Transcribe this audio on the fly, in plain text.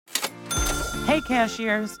Hey,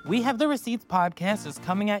 cashiers! We Have the Receipts podcast is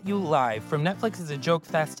coming at you live from Netflix's A Joke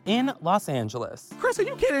Fest in Los Angeles. Chris, are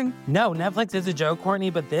you kidding? No, Netflix is a joke, Courtney,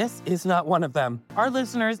 but this is not one of them. Our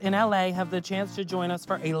listeners in LA have the chance to join us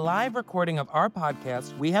for a live recording of our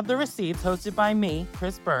podcast, We Have the Receipts, hosted by me,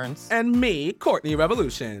 Chris Burns. And me, Courtney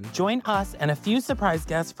Revolution. Join us and a few surprise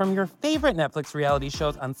guests from your favorite Netflix reality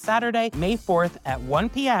shows on Saturday, May 4th at 1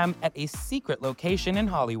 p.m. at a secret location in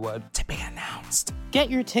Hollywood. To be announced. Get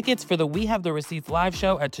your tickets for the We Have the Receipts live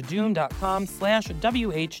show at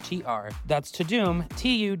tudum.com/WHTR. That's Tudum,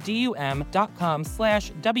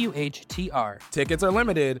 TUDUM.com/WHTR. Tickets are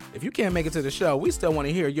limited. If you can't make it to the show, we still want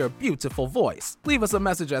to hear your beautiful voice. Leave us a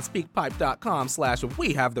message at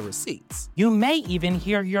speakpipe.com/We Have the Receipts. You may even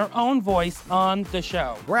hear your own voice on the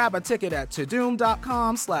show. Grab a ticket at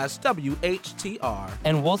tudum.com/WHTR.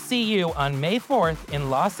 And we'll see you on May 4th in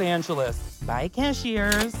Los Angeles. Bye,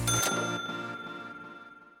 cashiers.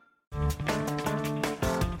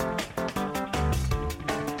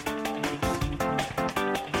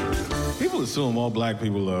 People assume all black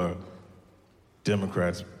people are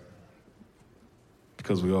Democrats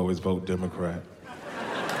because we always vote Democrat.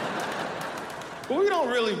 But we don't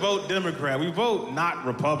really vote Democrat. We vote not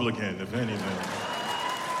Republican, if anything.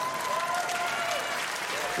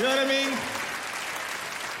 You know what I mean?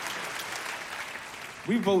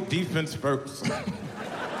 We vote defense first.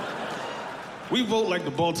 We vote like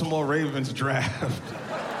the Baltimore Ravens draft.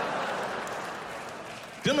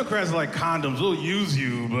 Democrats are like condoms. We'll use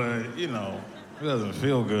you, but, you know, it doesn't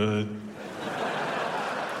feel good.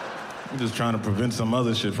 We're just trying to prevent some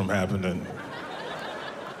other shit from happening.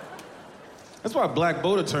 That's why black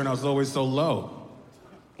voter turnout is always so low.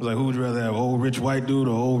 It's like, who would you rather have, old rich white dude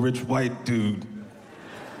or old rich white dude?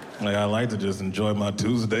 Like, I like to just enjoy my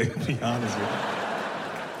Tuesday, to be honest with you.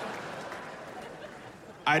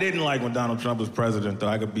 I didn't like when Donald Trump was president, though.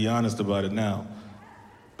 I could be honest about it now.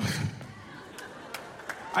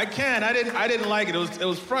 I didn't like it. It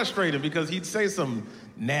was frustrating because he'd say some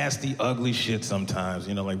nasty, ugly shit sometimes,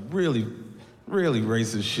 you know, like really, really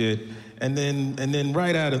racist shit. And then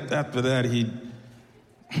right after that, he'd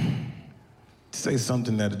say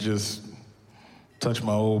something that just touched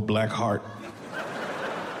my old black heart.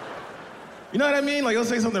 You know what I mean? Like, he'll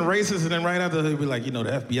say something racist, and then right after, he'll be like, you know,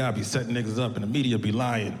 the FBI be setting niggas up, and the media be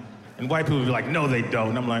lying. And white people be like, no, they don't.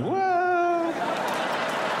 And I'm like, what?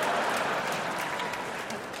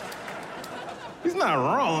 He's not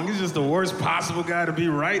wrong. He's just the worst possible guy to be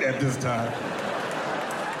right at this time.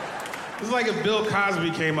 It's like if Bill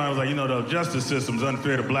Cosby came out and was like, you know, the justice system's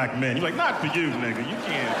unfair to black men. You're like, not for you, nigga. You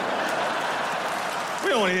can't. We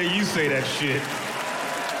don't want to hear you say that shit.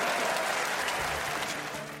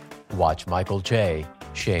 Watch Michael J.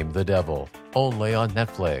 Shame the Devil, only on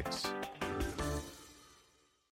Netflix.